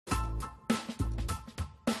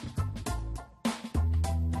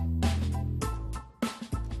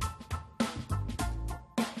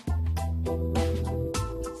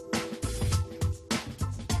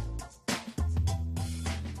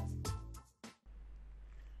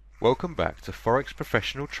Welcome back to Forex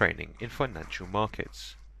Professional Training in Financial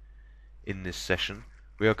Markets. In this session,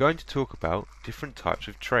 we are going to talk about different types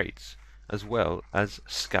of trades, as well as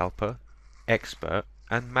scalper, expert,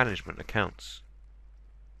 and management accounts.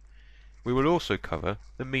 We will also cover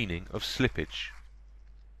the meaning of slippage.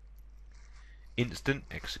 Instant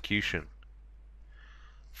execution.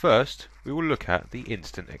 First, we will look at the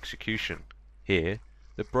instant execution. Here,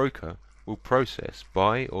 the broker will process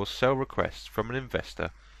buy or sell requests from an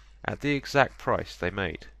investor at the exact price they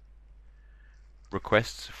made.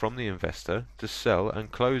 Requests from the investor to sell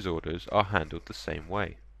and close orders are handled the same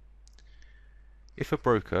way. If a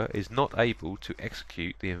broker is not able to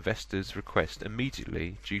execute the investor's request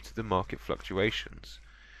immediately due to the market fluctuations,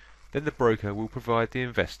 then the broker will provide the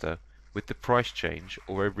investor with the price change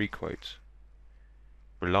or a requote.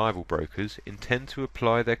 Reliable brokers intend to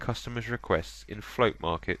apply their customers' requests in float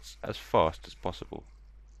markets as fast as possible.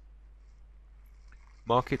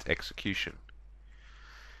 Market execution.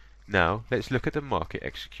 Now let's look at the market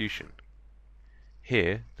execution.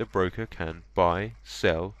 Here the broker can buy,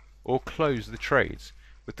 sell, or close the trades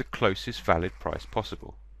with the closest valid price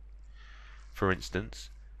possible. For instance,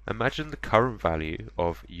 imagine the current value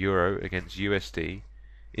of Euro against USD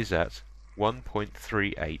is at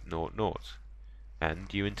 1.3800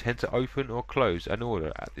 and you intend to open or close an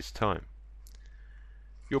order at this time.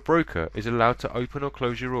 Your broker is allowed to open or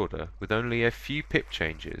close your order with only a few pip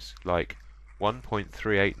changes like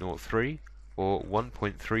 1.3803 or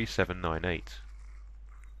 1.3798.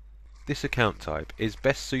 This account type is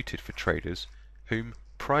best suited for traders whom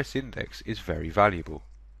price index is very valuable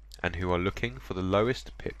and who are looking for the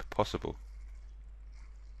lowest pip possible.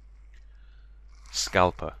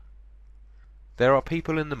 Scalper. There are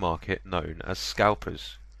people in the market known as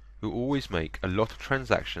scalpers who always make a lot of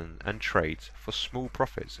transactions and trades for small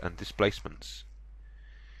profits and displacements.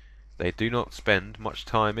 They do not spend much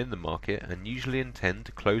time in the market and usually intend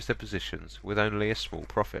to close their positions with only a small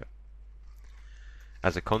profit.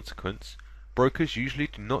 As a consequence, brokers usually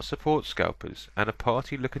do not support scalpers, and a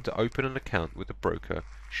party looking to open an account with a broker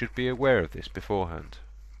should be aware of this beforehand.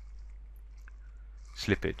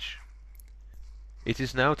 Slippage. It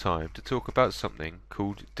is now time to talk about something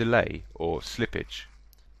called delay or slippage.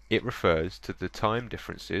 It refers to the time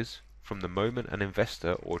differences from the moment an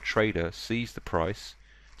investor or trader sees the price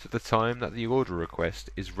to the time that the order request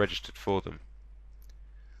is registered for them.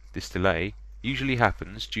 This delay usually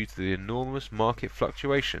happens due to the enormous market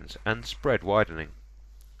fluctuations and spread widening.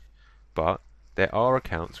 But there are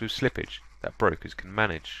accounts with slippage that brokers can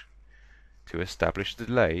manage to establish the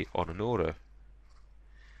delay on an order.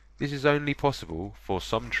 This is only possible for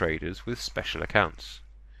some traders with special accounts.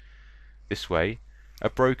 This way, a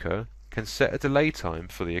broker can set a delay time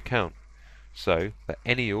for the account, so that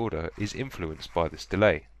any order is influenced by this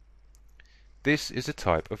delay. This is a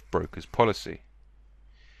type of broker's policy.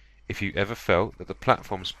 If you ever felt that the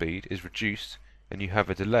platform speed is reduced and you have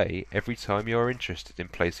a delay every time you are interested in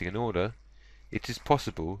placing an order, it is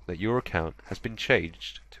possible that your account has been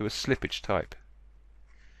changed to a slippage type.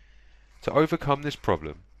 To overcome this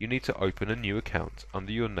problem, you need to open a new account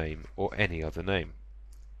under your name or any other name.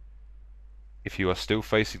 If you are still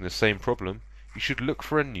facing the same problem, you should look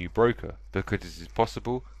for a new broker, because it is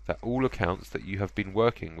possible that all accounts that you have been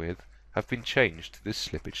working with have been changed to this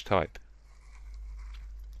slippage type.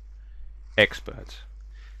 Expert.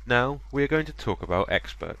 Now we are going to talk about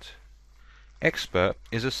Expert. Expert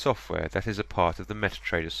is a software that is a part of the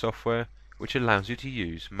MetaTrader software which allows you to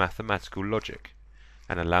use mathematical logic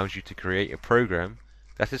and allows you to create a program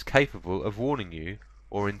that is capable of warning you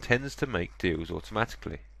or intends to make deals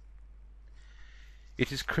automatically.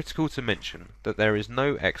 It is critical to mention that there is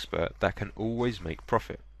no expert that can always make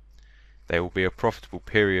profit. There will be a profitable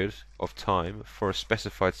period of time for a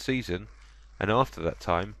specified season, and after that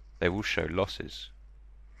time they will show losses.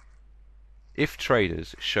 If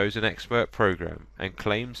traders shows an expert program and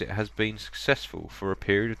claims it has been successful for a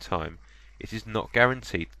period of time, it is not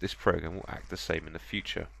guaranteed that this program will act the same in the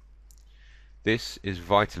future. This is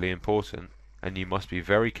vitally important, and you must be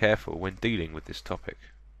very careful when dealing with this topic.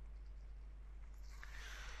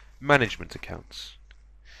 Management accounts.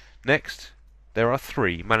 Next, there are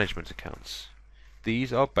three management accounts.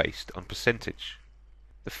 These are based on percentage.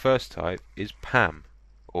 The first type is PAM,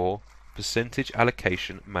 or Percentage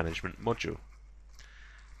Allocation Management Module.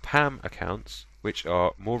 PAM accounts, which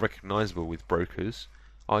are more recognizable with brokers,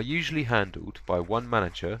 are usually handled by one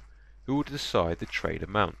manager who will decide the trade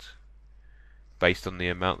amount. Based on the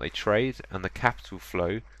amount they trade and the capital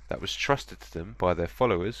flow that was trusted to them by their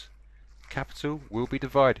followers, capital will be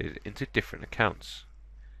divided into different accounts.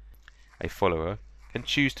 A follower can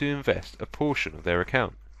choose to invest a portion of their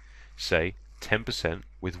account, say 10%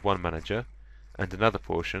 with one manager and another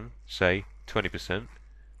portion, say 20%,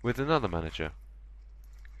 with another manager.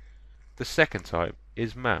 The second type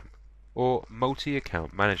is MAM, or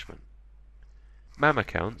multi-account management. MAM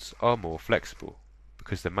accounts are more flexible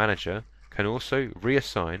because the manager can also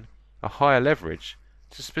reassign a higher leverage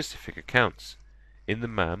to specific accounts in the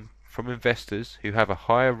MAM from investors who have a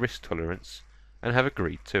higher risk tolerance and have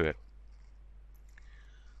agreed to it.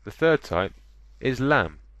 The third type is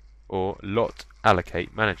LAM, or Lot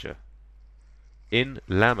Allocate Manager. In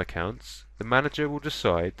LAM accounts, the manager will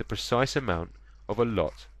decide the precise amount of a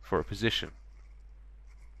lot for a position.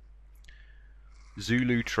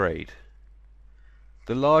 Zulu Trade.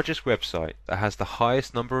 The largest website that has the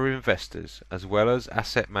highest number of investors as well as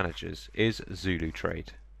asset managers is Zulu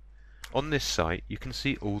Trade. On this site you can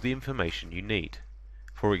see all the information you need.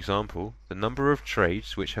 For example, the number of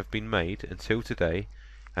trades which have been made until today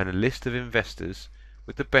and a list of investors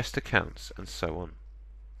with the best accounts and so on.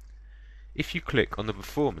 If you click on the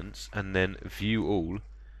performance and then view all,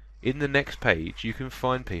 in the next page you can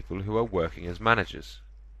find people who are working as managers.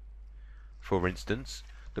 For instance,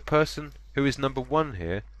 the person who is number 1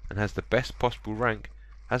 here and has the best possible rank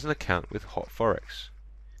has an account with PFOREX.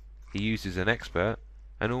 He uses an expert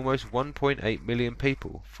and almost 1.8 million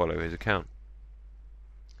people follow his account.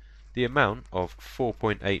 The amount of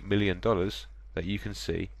 $4.8 million that you can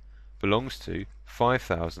see belongs to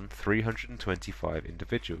 5,325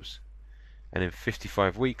 individuals, and in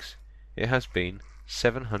 55 weeks it has been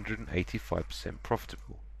 785%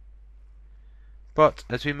 profitable. But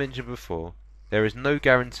as we mentioned before, there is no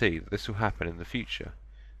guarantee that this will happen in the future,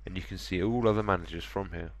 and you can see all other managers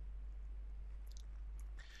from here.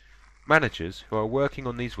 Managers who are working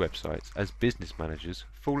on these websites as business managers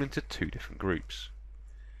fall into 2 different groups.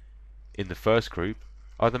 In the first group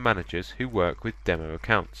are the managers who work with demo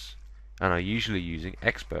accounts and are usually using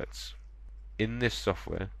experts. In this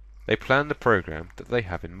software, they plan the program that they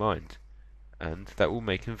have in mind and that will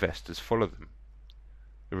make investors follow them.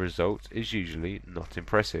 The result is usually not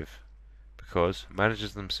impressive because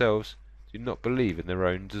managers themselves do not believe in their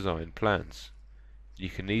own design plans. You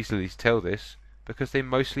can easily tell this because they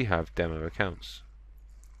mostly have demo accounts.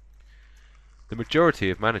 The majority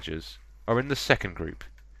of managers are in the second group.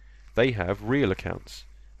 They have real accounts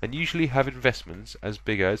and usually have investments as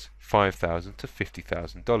big as $5,000 to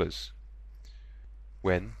 $50,000.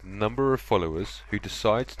 When the number of followers who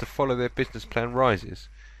decide to follow their business plan rises,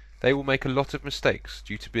 they will make a lot of mistakes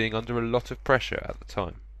due to being under a lot of pressure at the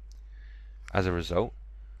time. As a result,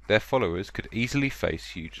 their followers could easily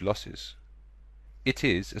face huge losses. It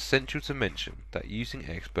is essential to mention that using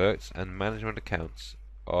experts and management accounts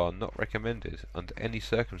are not recommended under any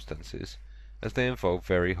circumstances as they involve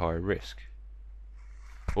very high risk.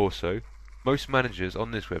 Also, most managers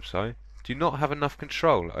on this website do not have enough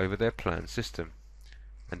control over their plan system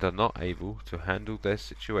and are not able to handle their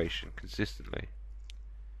situation consistently.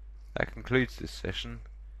 That concludes this session.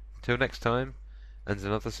 Until next time and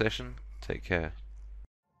another session, take care.